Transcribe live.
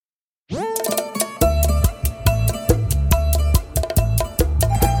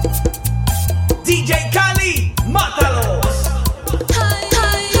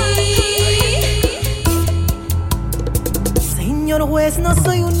pues no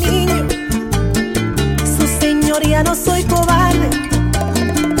soy un niño, su señoría no soy cobarde.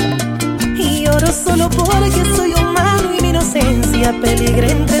 Y lloro solo porque soy humano y mi inocencia peligra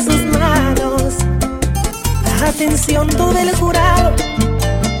entre sus manos. Atención todo el jurado,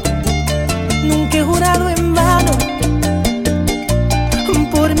 nunca he jurado en vano.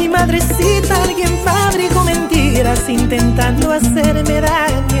 Por mi madrecita alguien fabricó mentiras intentando hacerme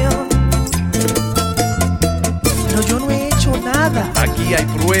daño. Pero yo no he hecho nada. Aquí hay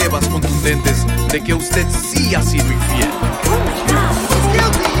pruebas contundentes de que usted sí ha sido infiel.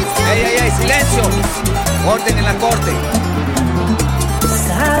 ¡Ey, ey, ey! ¡Silencio! Orden en la corte.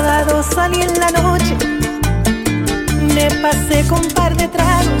 Sábado salí en la noche, me pasé con un par de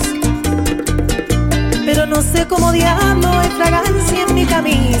tragos, pero no sé cómo diablo hay fragancia en mi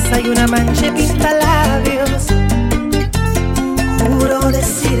camisa y una mancha de pintalabios. Juro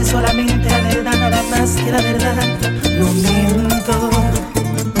decir solamente la verdad, nada más que la verdad. No miento.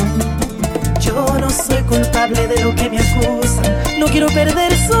 Yo no soy culpable de lo que me acusan. No quiero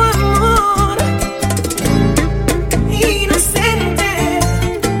perder su amor. Inocente,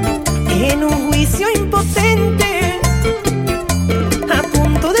 en un juicio impotente, a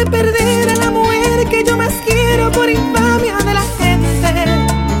punto de perder a la mujer que yo más quiero por infamia de la gente.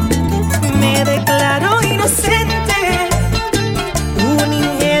 Me declaro inocente, un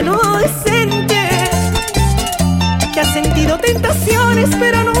ingenuo decente que ha sentido tentaciones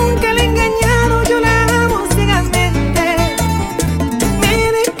pero nunca le he engañado. Yo la amo ciegamente.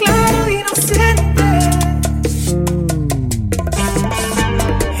 Me declaro inocente.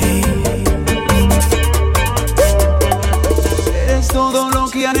 Eres todo lo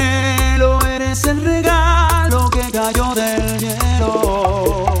que anhelo, eres el regalo que cayó del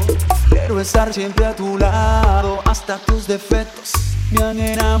cielo. Quiero estar siempre a tu lado, hasta tus defectos me han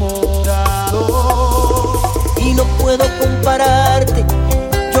enamorado. Y no puedo compararte,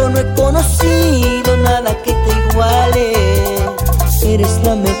 yo no he conocido nada que te iguale. Eres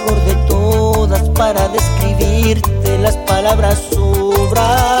la mejor de todas, para describirte las palabras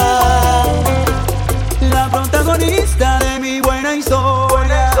sobran. La protagonista de mi buena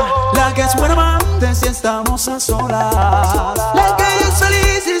historia, la que es buena amante si estamos a solas, la que es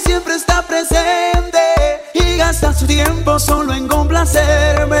feliz y siempre está presente y gasta su tiempo solo en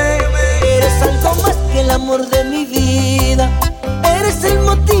complacerme. Eres algo más que el amor de mi vida, eres el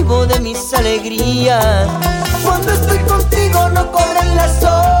motivo de mis alegrías. Cuando estoy contigo no corren las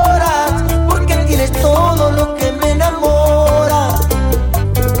horas, porque tienes todo lo que me enamora.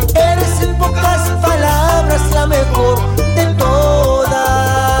 Eres en pocas palabras la mejor de todas.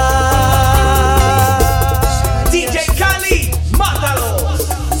 DJ Caly, mátalos.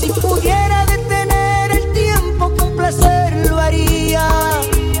 Si pudiera detener el tiempo con placer lo haría,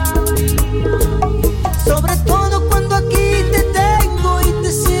 sobre todo cuando aquí te tengo y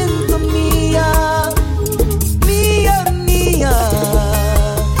te siento mía, mía, mía,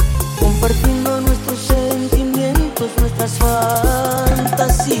 compartiendo nuestros sentimientos, nuestras fantasías.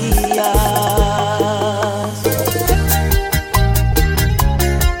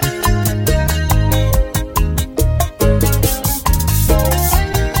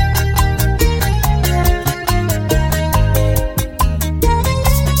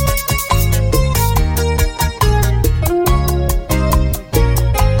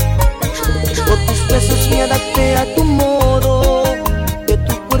 Por tus besos me adapté a tu modo, de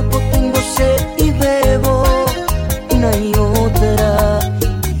tu cuerpo tengo sed y bebo una y otra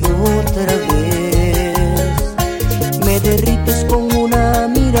vez. Me derrites con una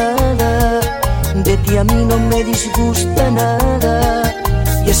mirada, de ti a mí no me disgusta nada,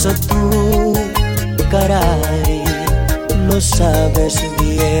 y eso tú, caray, lo sabes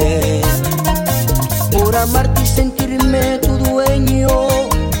bien. Por amarte y sentirme tu dueño,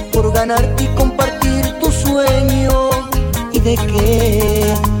 por ganarte y compartir tu sueño, y de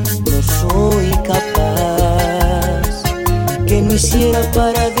que no soy capaz, que no hiciera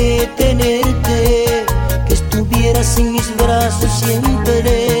para detenerte, que estuvieras en mis brazos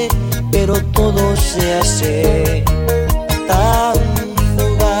siempre, pero todo se hace tan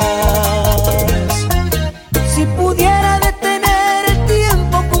fugaz. Si pudiera detener el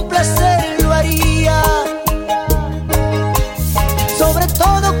tiempo con placer lo haría, sobre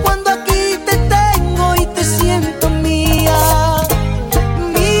todo cuando aquí te tengo y te siento mía,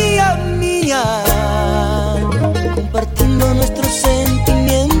 mía, mía, compartiendo nuestros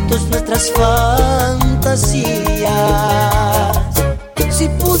sentimientos, nuestras fantasías. Si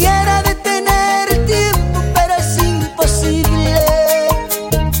pudiera detener el tiempo, pero es imposible,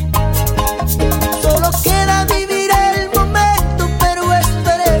 solo queda vivir el momento, pero es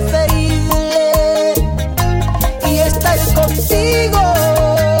preferible y estar contigo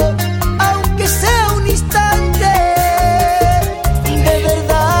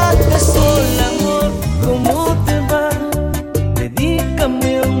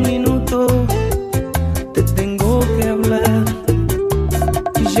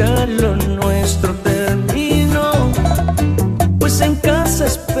ya lo nuestro terminó, pues en casa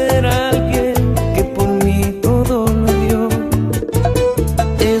espera alguien que por mí todo lo dio.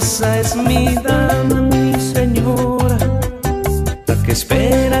 Esa es mi dama, mi señora, la que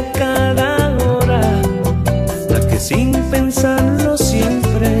espera cada hora, la que sin pensarlo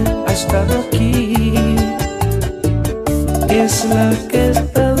siempre ha estado aquí. Es la que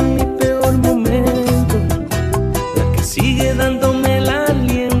está en mi peor momento, la que sigue dándome el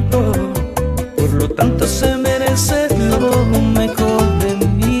aliento, por lo tanto se merece lo mejor de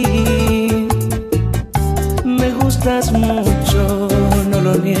mí. Me gustas mucho, no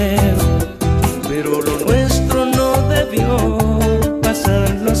lo niego, pero lo nuestro no debió pasar,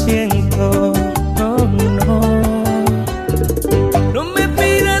 lo siento, no, no. No me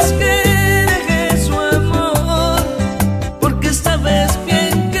pidas que deje su amor, porque esta vez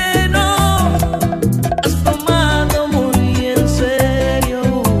bien que no. Has tomado muy en serio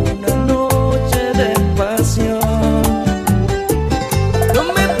una noche de pasión. No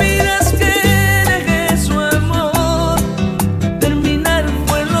me pidas que deje su amor, terminar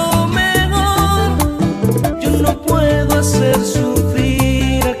fue lo mejor. Yo no puedo hacer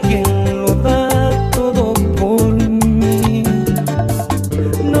sufrir a quien lo da todo por mí.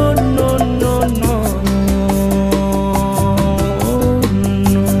 No, no, no, no, no.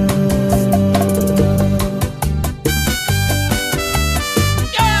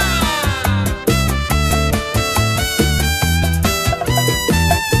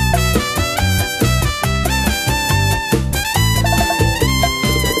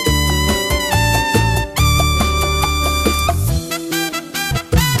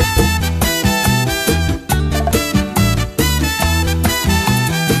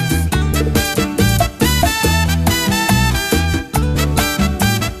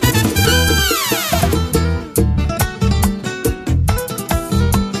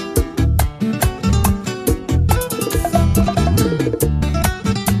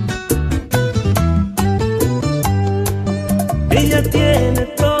 Ella tiene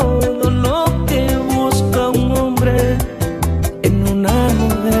todo lo que busca un hombre en una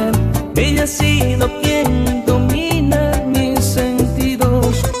mujer. Ella ha sido quien domina mis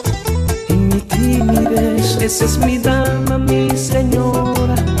sentidos y mi timidez. Esa es mi dama, mi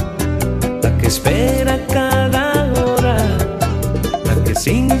señora, la que espera cada hora, la que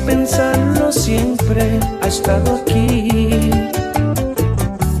sin pensarlo siempre ha estado aquí.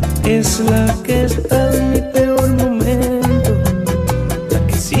 Es la que está en mi peor momento, la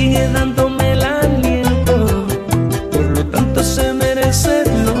que sigue dándome el aliento, por lo tanto se merece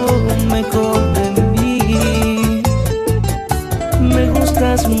lo mejor de mí. Me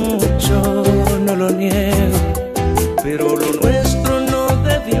gustas mucho, no lo niego, pero lo nuestro no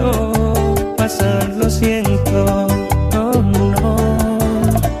debió pasar, lo siento, no, no.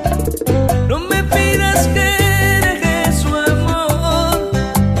 No me pidas que deje su amor,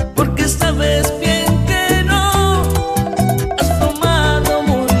 porque esta vez bien que no. Has tomado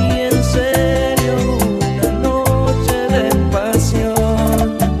muy en serio una noche de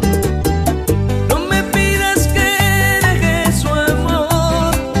pasión. No me pidas que deje su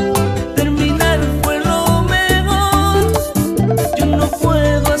amor, terminar fue lo mejor. Yo no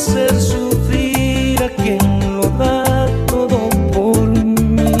puedo hacer sufrir a quien lo da todo por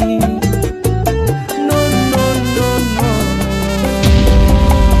mí. No, no, no, no, no.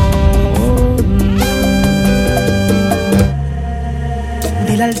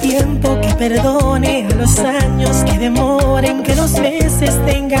 Dile al tiempo que perdone, a los años que demoren, que los meses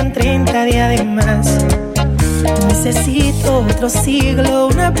tengan 30 días de más. Necesito otro siglo,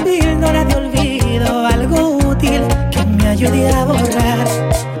 una píldora de olvido, algo útil que me ayude a borrar.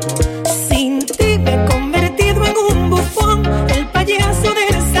 Sin ti me he convertido en un bufón, el payaso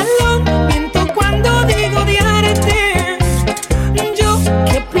del salón. Miento cuando digo odiarte. Yo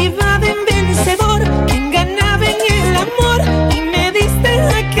que privada en vencedor, quien ganaba en el amor y me diste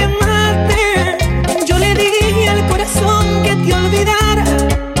a quemarte. Yo le dije al corazón que te olvidara,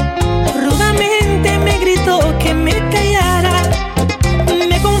 rudamente me gritó que me callara.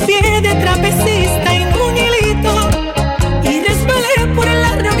 Me confié de trapecista en un hilito y resbalé por el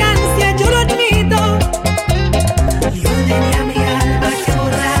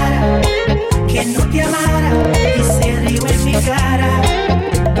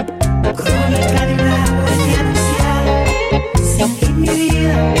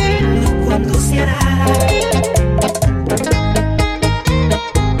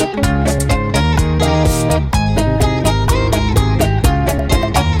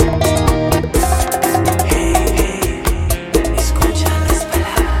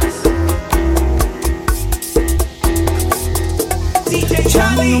Ya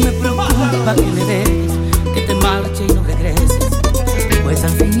no me preocupa que me dejes, que te marches y no regreses, pues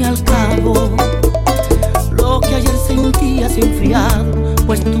al fin y al cabo lo que ayer sentías se ha enfriado,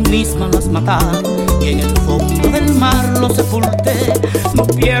 pues tú misma lo has matado y en el fondo del mar lo sepulté. No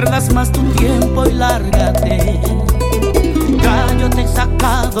pierdas más tu tiempo y lárgate. Ya yo te he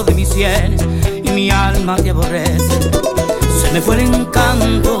sacado de mis sienes y mi alma te aborrece. Se me fue el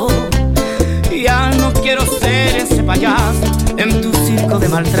encanto, ya no quiero ser ese payaso en tu circo de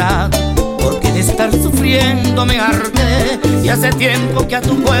maltrato, porque de estar sufriendo me harté y hace tiempo que a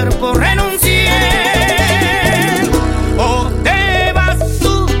tu cuerpo renuncié. O te vas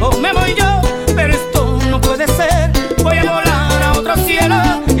tú o me voy yo, pero esto no puede ser. Voy a volar a otro cielo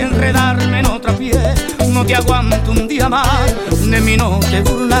y enredarme en otra piel. No te aguanto un día más, de mí no te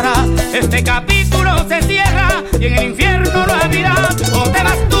burlarás. Este capítulo se cierra y en el infierno lo abrirás. O te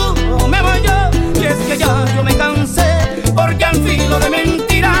vas tú o me voy yo, y es que ya yo me cansé, porque al filo de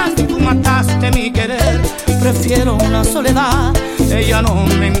mentiras tú mataste mi querer. Prefiero una soledad, ella no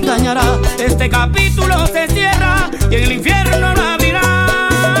me engañará. Este capítulo se cierra y en el infierno lo abrirás.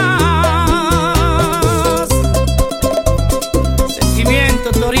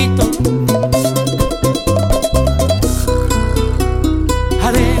 Sentimiento, Torito.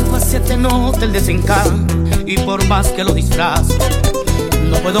 Adentro se te nota el desencanto y por más que lo disfrazo,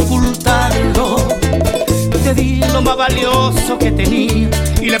 no puedo ocultarlo. Te di lo más valioso que tenía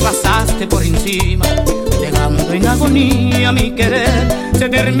y le pasaste por encima, dejando en agonía mi querer. Se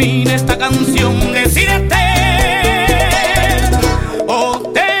termina esta canción, decídete. O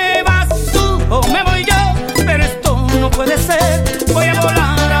te vas tú o me voy yo, pero esto no puede ser. Voy a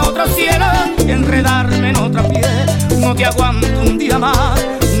volar a otro cielo y enredarme en otra piel. No te aguanto un día más,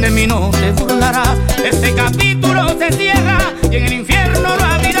 de mí no te burlarás. Este capítulo se cierra y en el infierno lo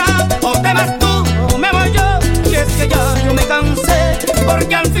abrirás. O te vas tú o me voy yo, y es que ya yo me cansé,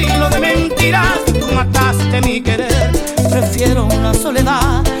 porque al filo de mentiras tú mataste mi querer. Prefiero una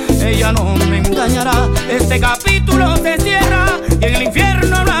soledad, ella no me engañará. Este capítulo se cierra y en el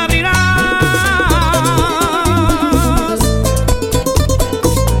infierno lo abrirás.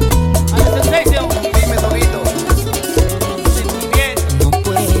 Dime, Torito. No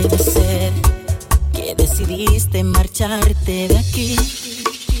puede ser que decidiste marcharte de aquí,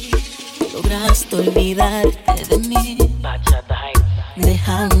 lograste olvidarte de mí,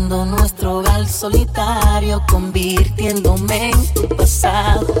 dejando nuestro hogar solitario, convirtiéndome en tu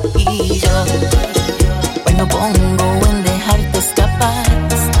pasado. Y yo hoy no pongo en dejarte escapar,